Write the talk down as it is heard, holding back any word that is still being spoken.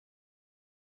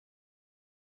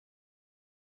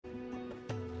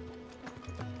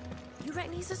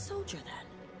reckon he's a soldier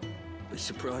then? Be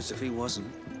surprised if he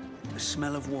wasn't. The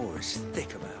smell of war is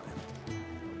thick about him.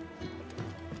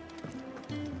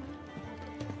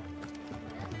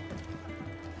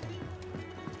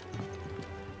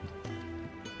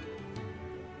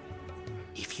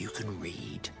 If you can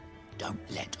read, don't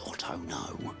let Otto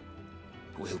know.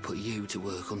 We'll put you to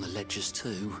work on the ledgers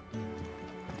too.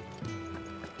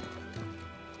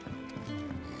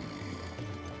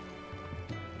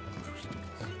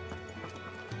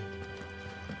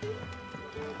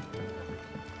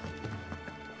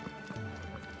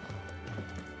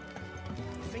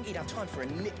 Think he'd have time for a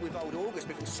nip with old August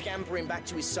before scampering back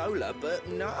to his solar, but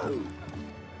no.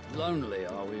 Lonely,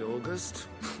 are we, August?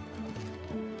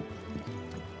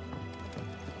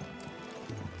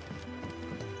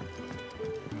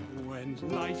 When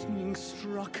lightning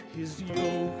struck, his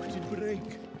yoke did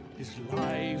break, his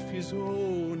life his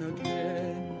own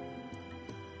again.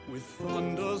 With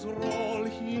thunder's roll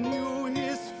he knew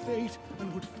his fate,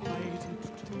 and would fight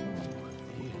it to the end.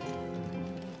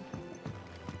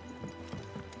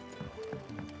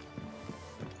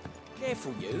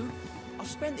 Careful, you. I've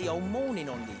spent the whole morning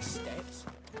on these steps.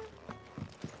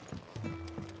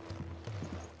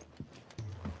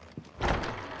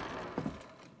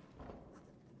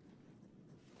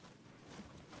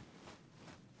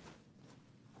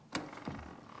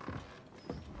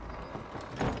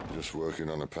 Just working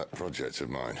on a pet project of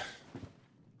mine.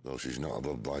 Though she's not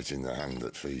above biting the hand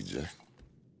that feeds her.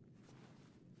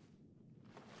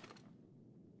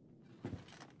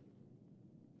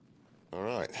 All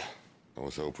right. I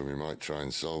was hoping we might try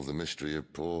and solve the mystery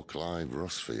of poor Clive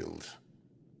Rossfield.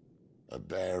 A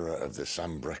bearer of the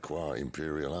Sambrequois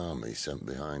Imperial Army sent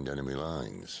behind enemy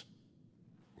lines.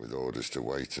 With orders to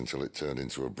wait until it turned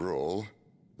into a brawl,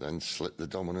 then slit the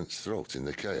dominant's throat in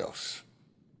the chaos.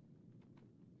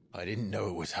 I didn't know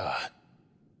it was her.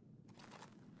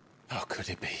 How could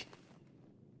it be?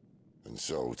 And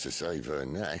so, to save her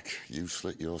neck, you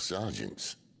slit your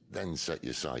sergeants, then set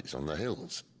your sights on the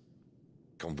hills.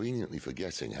 Conveniently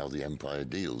forgetting how the Empire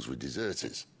deals with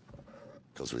deserters.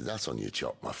 Because with that on your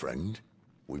chop, my friend,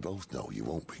 we both know you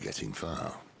won't be getting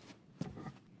far.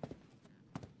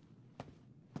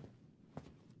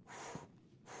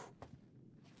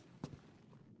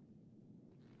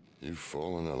 You've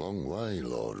fallen a long way,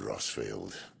 Lord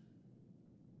Rossfield.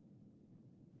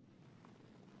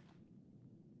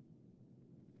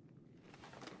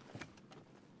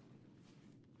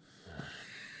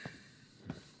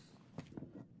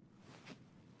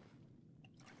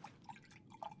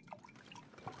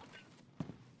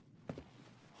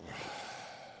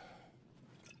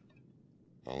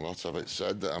 I'll not have it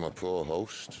said that I'm a poor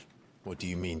host. What do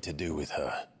you mean to do with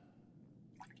her?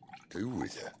 Do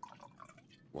with her?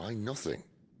 Why, nothing.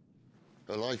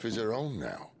 Her life is her own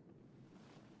now.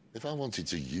 If I wanted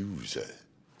to use her,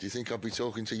 do you think I'd be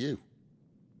talking to you?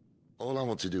 All I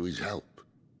want to do is help.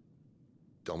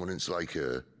 Dominants like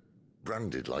her,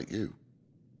 branded like you.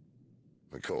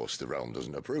 Of course, the realm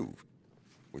doesn't approve,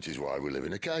 which is why we live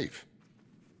in a cave.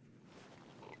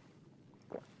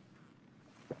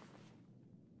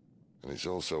 And it's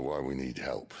also why we need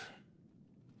help.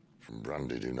 From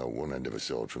branded who know one end of a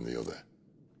sword from the other.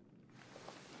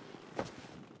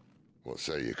 What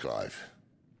say you, Clive?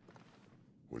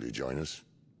 Will you join us?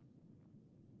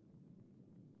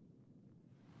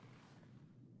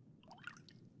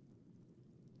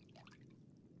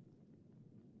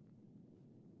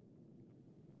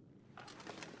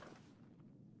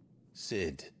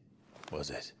 Sid, was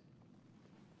it?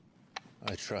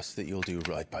 I trust that you'll do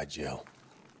right by Jill.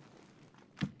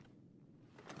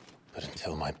 But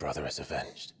until my brother is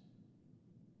avenged,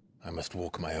 I must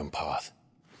walk my own path.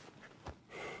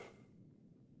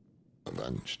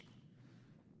 Avenged?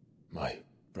 My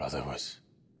brother was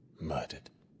murdered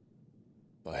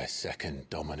by a second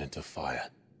dominant of fire.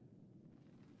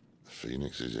 The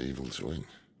Phoenix's evil twin.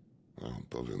 Oh,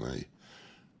 bugger me.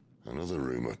 Another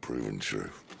rumor proven true.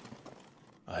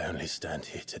 I only stand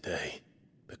here today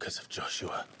because of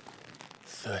Joshua.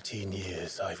 13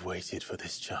 years I've waited for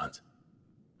this chance.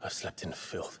 I've slept in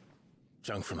filth,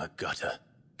 drunk from a gutter,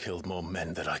 killed more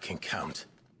men than I can count.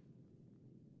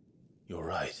 You're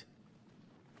right.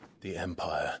 The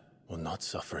Empire will not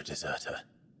suffer a deserter.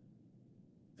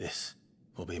 This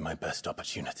will be my best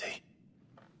opportunity.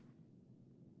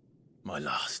 My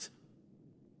last.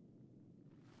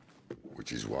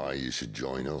 Which is why you should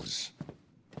join us.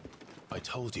 I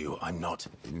told you I'm not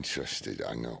interested,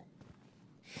 I know.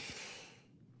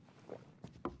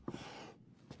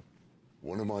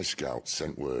 One of my scouts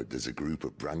sent word there's a group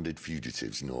of branded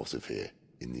fugitives north of here,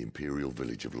 in the Imperial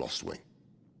village of Lostwing.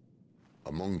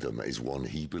 Among them is one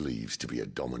he believes to be a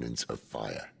dominant of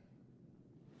fire.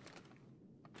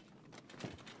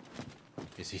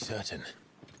 Is he certain?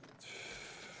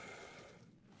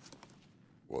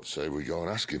 What say we go and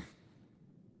ask him?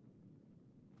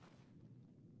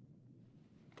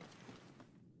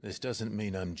 This doesn't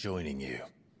mean I'm joining you.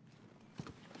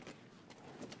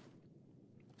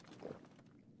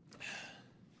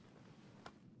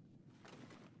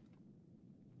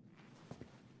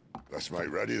 Let's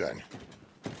make ready then.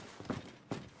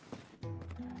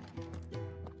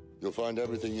 You'll find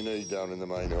everything you need down in the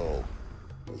main hall,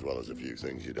 as well as a few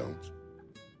things you don't.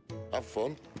 Have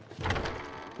fun.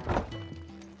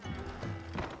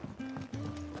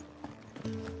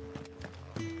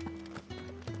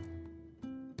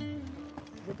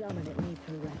 The dominant needs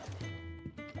her rest.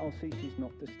 I'll see she's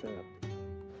not disturbed.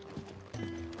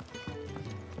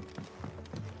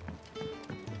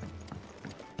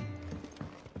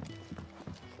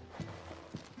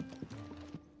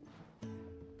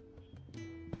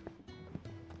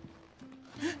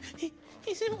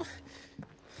 He's in...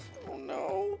 Oh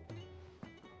no.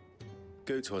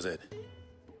 Goots, was it?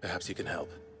 Perhaps you can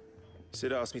help.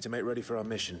 Sid asked me to make ready for our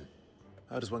mission.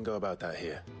 How does one go about that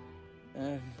here?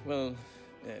 Well,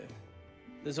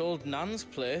 there's old Nan's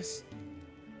place.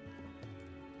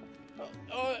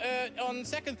 On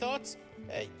second thoughts,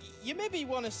 you maybe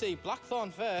want to see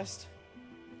Blackthorn first.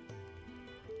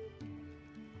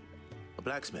 A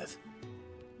blacksmith?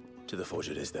 To the forge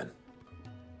it is, then.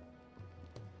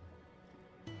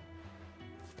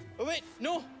 Oh wait,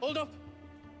 no, hold up.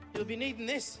 You'll be needing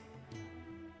this.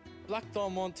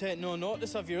 Blackthorn won't take no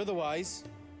notice of you otherwise.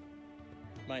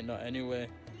 Might not anyway.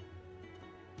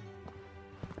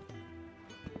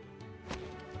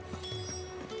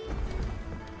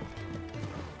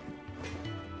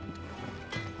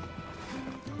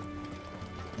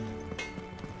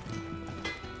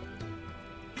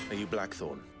 Are you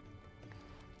Blackthorn?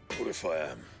 What if I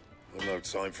am? I've no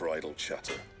time for idle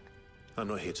chatter. I'm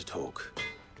not here to talk.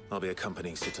 I'll be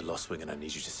accompanying Sid to Lostwing, and I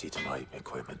need you to see to my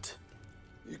equipment.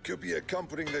 You could be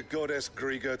accompanying the goddess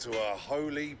Griga to a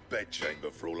holy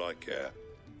bedchamber for all I care.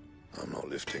 I'm not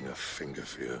lifting a finger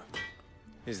for you.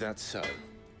 Is that so?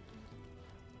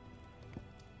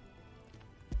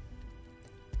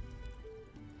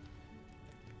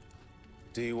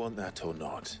 Do you want that or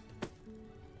not?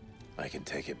 I can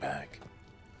take it back.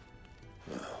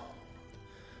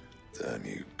 Damn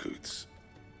you, Goots.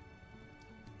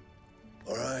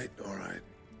 All right.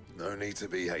 No need to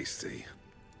be hasty.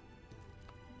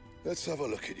 Let's have a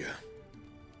look at you.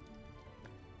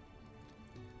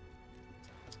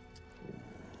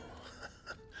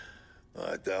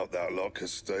 I doubt that lot could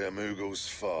stay a Moogle's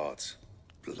fart.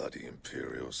 Bloody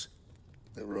Imperials.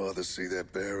 They'd rather see their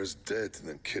bearers dead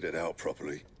than kitted out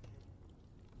properly.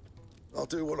 I'll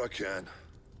do what I can,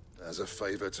 as a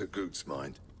favor to Goot's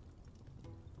mind.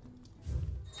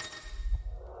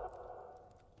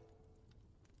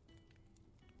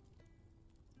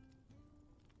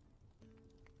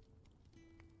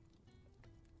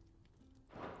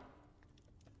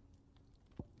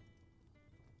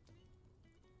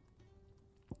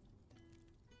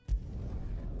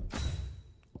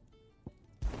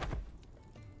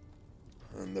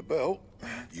 And the belt?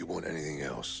 You want anything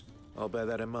else? I'll bear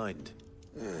that in mind.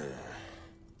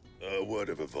 A word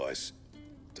of advice.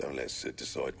 Don't let Sid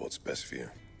decide what's best for you.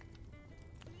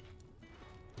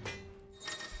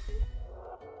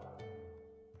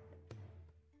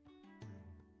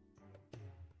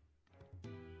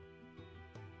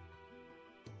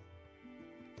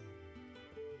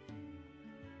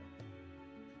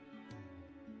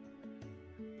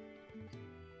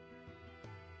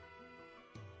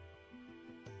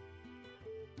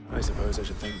 I suppose I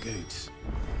should thank Goots.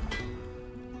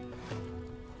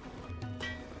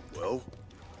 Well?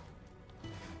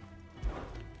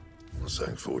 What's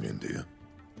saying Fordian, do you?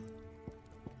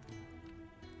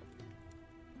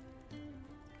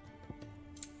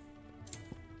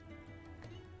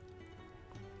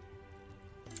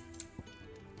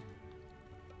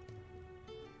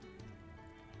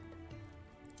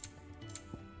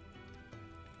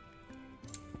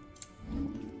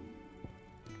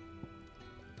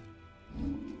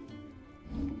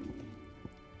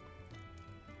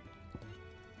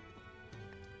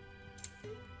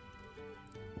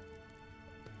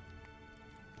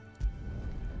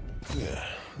 Yeah,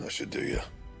 that should do you.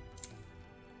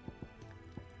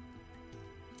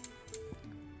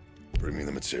 Bring me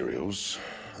the materials,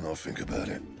 and I'll think about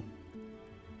it.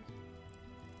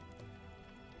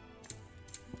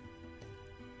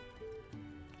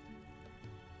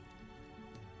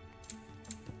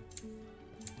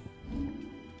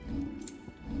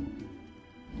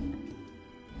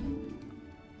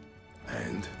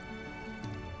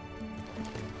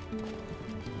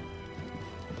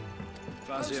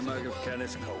 Fancy a mug of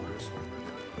Kenneth's coldest.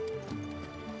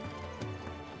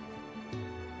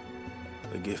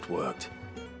 The gift worked.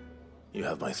 You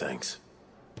have my thanks.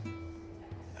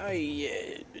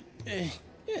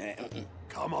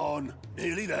 Come on,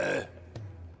 nearly there.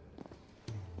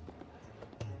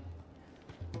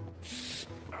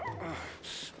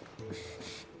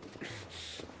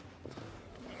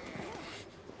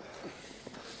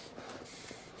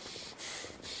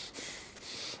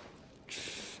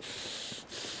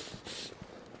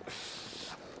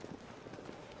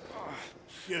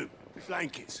 You,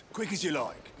 blankets, quick as you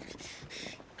like.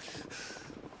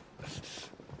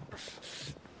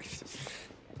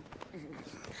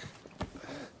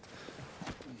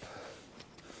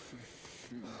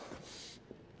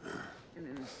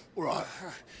 All right,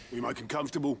 we make him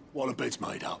comfortable while the bed's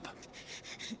made up.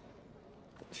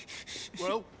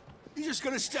 Well, you just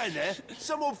gonna stand there?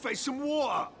 Someone fetch some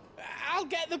water. I'll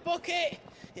get the bucket.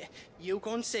 You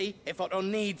go and see if Otto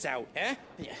needs out, eh?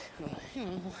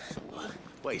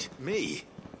 Wait, me?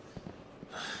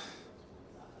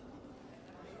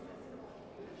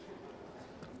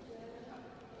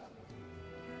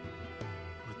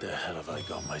 What the hell have I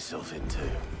got myself into?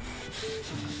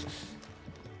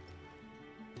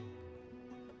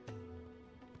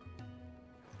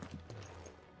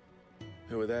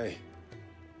 Who are they?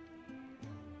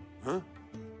 Huh?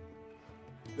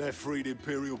 They're freed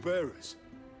Imperial bearers.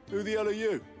 Who the hell are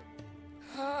you?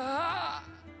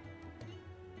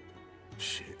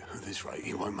 Shit, at this rate,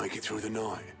 he won't make it through the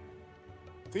night.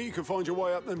 Think you can find your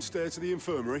way up them stairs to the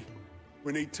infirmary?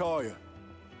 We need Tyre.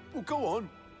 Well, go on.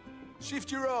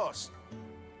 Shift your ass.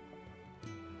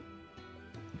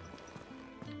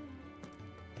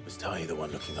 Was Ty the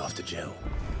one looking after Jill?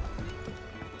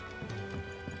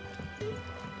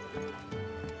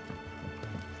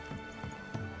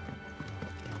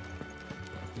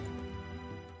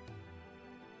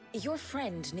 Your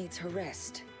friend needs her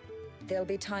rest. There'll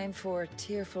be time for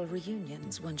tearful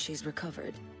reunions once she's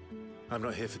recovered. I'm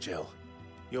not here for Jill.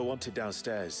 You're wanted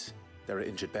downstairs. There are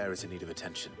injured bearers in need of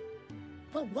attention.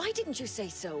 Well, why didn't you say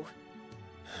so?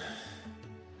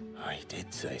 I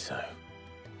did say so.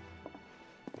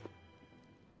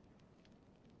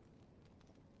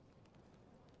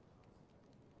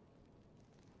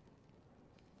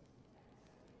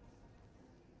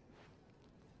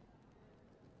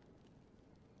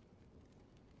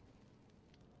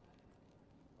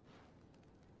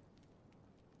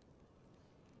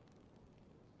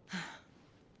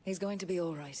 He's going to be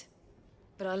all right.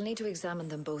 But I'll need to examine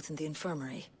them both in the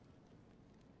infirmary.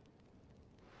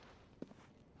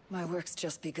 My work's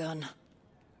just begun.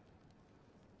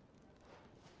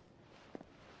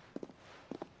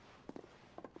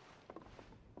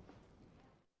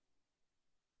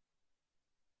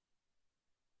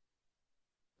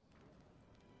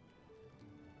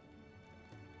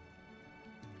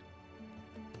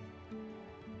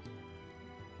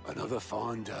 Another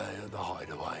fine day at the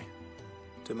Hideaway.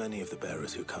 Do many of the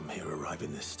bearers who come here arrive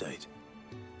in this state?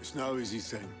 It's no easy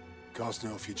thing,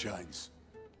 casting off your chains.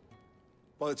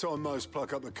 By the time most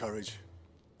pluck up the courage,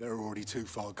 they're already too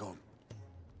far gone.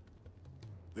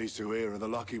 These two here are the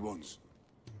lucky ones.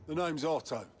 The name's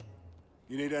Otto.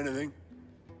 You need anything,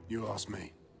 you ask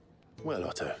me. Well,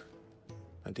 Otto,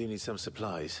 I do need some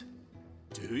supplies.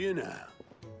 Do you now?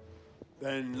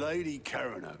 Then Lady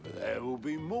Karen over there will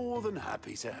be more than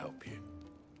happy to help you.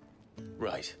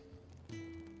 Right.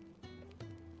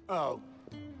 Oh,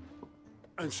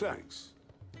 and thanks.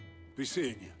 Be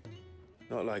seeing you.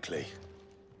 Not likely.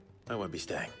 I won't be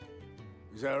staying.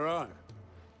 Is that right?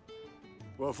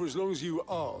 Well, for as long as you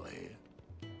are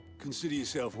here, consider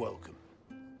yourself welcome.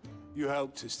 You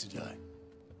helped us today,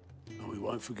 and we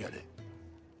won't forget it.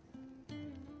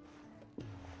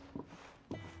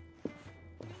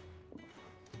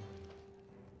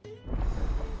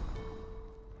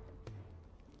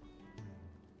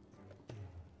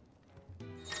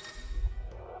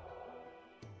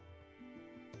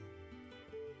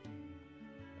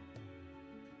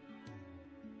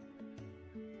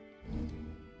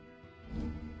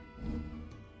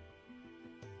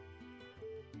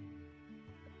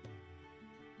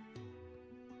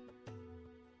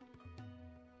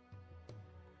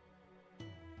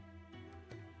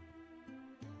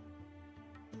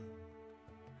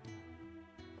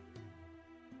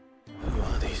 Who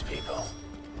are these people?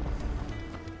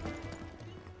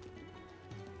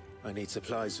 I need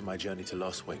supplies for my journey to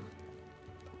Lost Wing.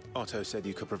 Otto said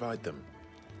you could provide them.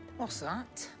 What's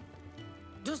that?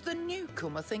 Does the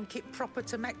newcomer think it proper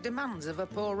to make demands of a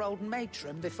poor old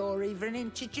matron before even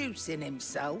introducing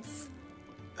himself?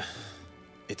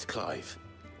 It's Clive.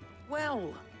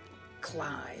 Well,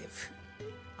 Clive,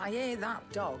 I hear that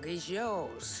dog is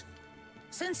yours.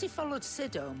 Since he followed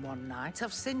Sid home one night,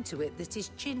 I've seen to it that his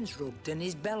chin's rubbed and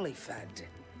his belly fed.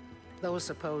 Though I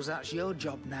suppose that's your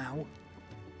job now.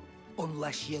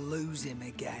 Unless you lose him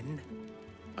again.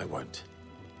 I won't.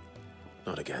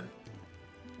 Not again.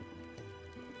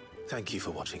 Thank you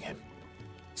for watching him.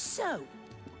 So,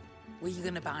 were you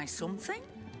gonna buy something?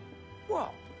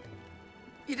 What?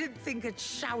 You didn't think I'd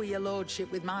shower your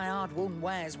lordship with my hard-won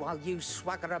wares while you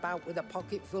swagger about with a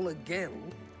pocket full of gil?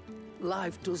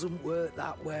 Life doesn't work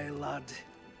that way, lad.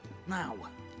 Now,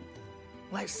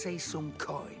 let's see some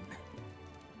coin.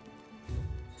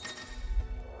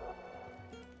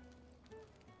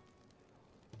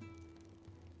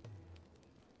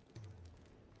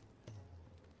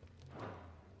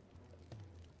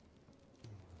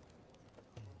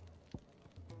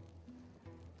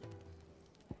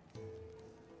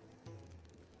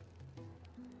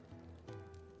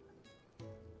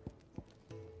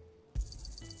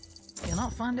 You'll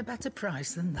not find a better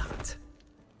price than that.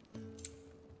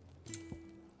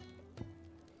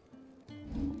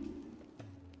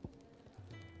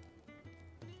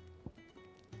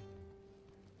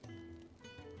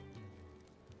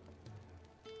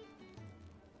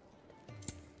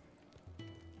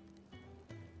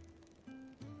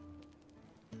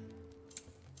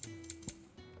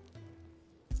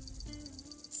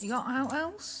 You got out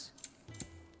else?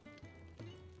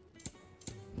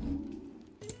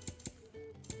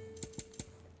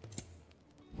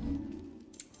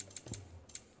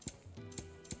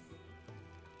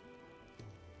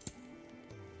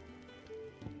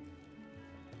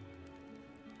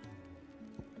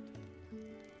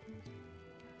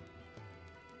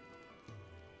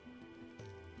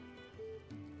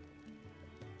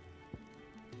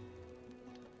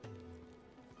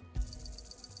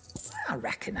 I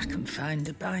reckon I can find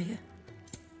a buyer.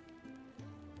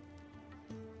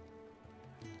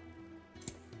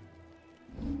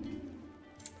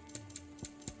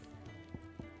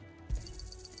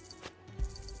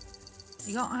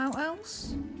 You got out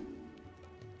else?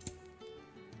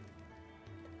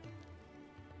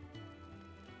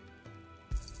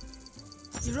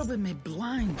 You're rubbing me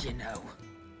blind, you know.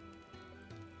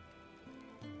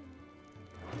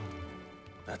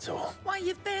 That's all. Why,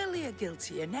 you're barely a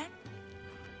guilty, innit?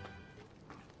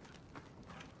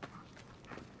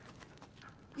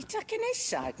 You're taking his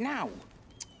side now.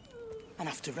 And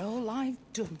after all I've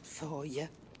done for you.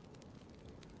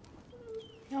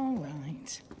 All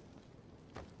right.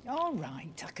 All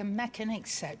right, I can make an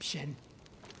exception.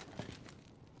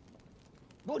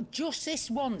 But just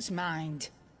this once, mind.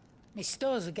 My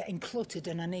stores are getting cluttered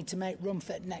and I need to make room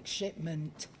for the next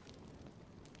shipment.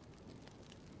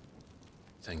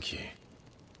 Thank you.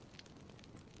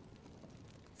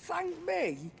 Thank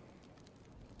me?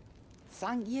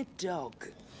 Thank your dog.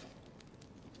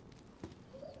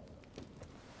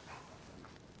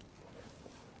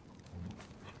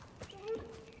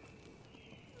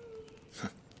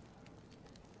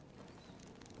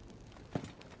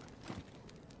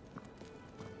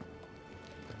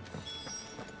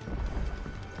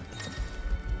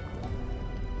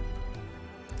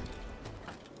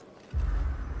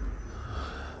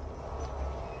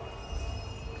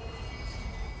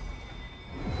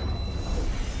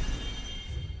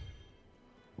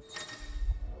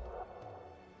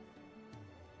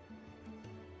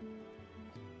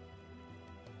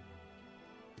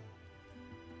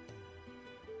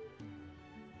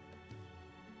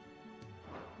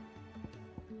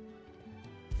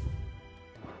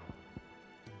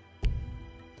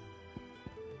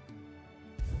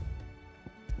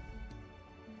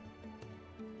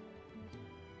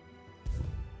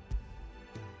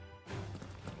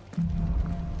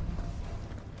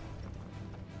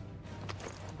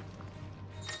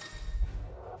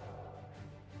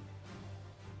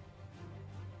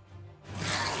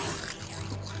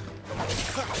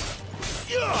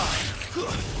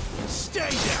 Stay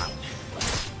down!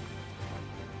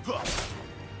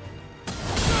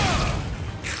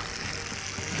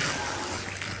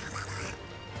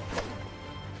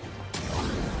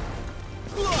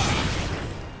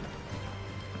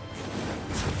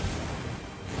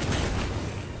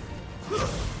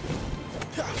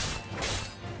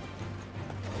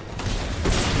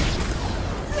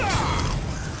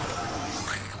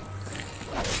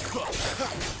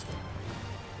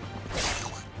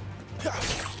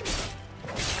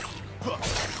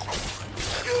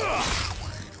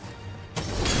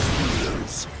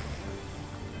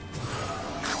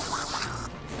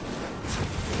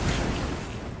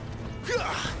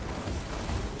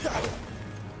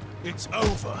 It's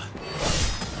over.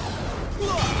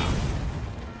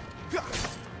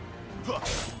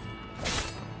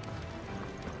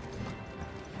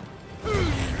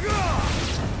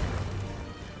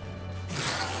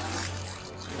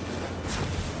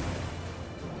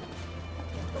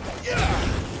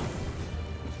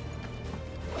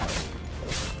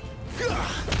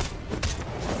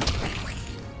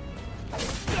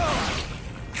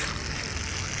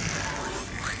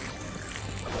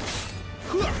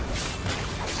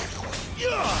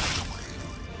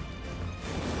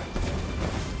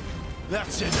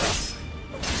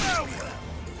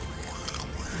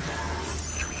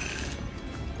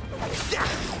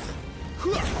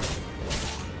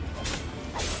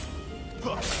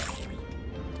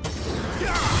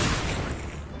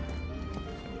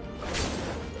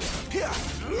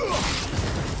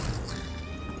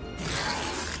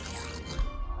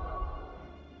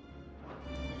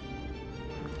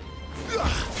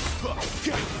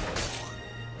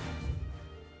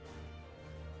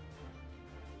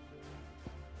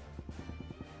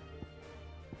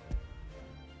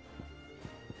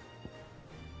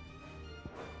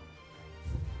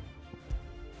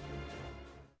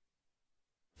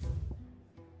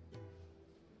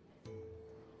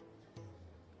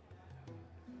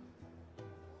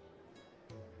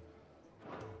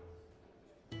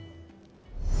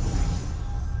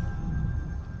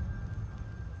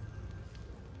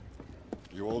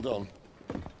 You all done?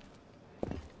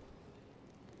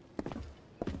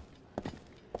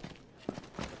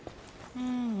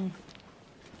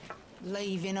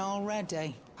 Leaving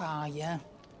already, are ya?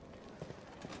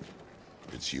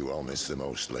 It's you I'll miss the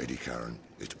most, Lady Karen.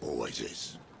 It always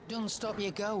is. Don't stop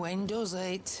you going, does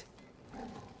it?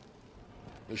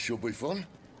 This should be fun.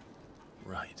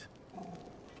 Right.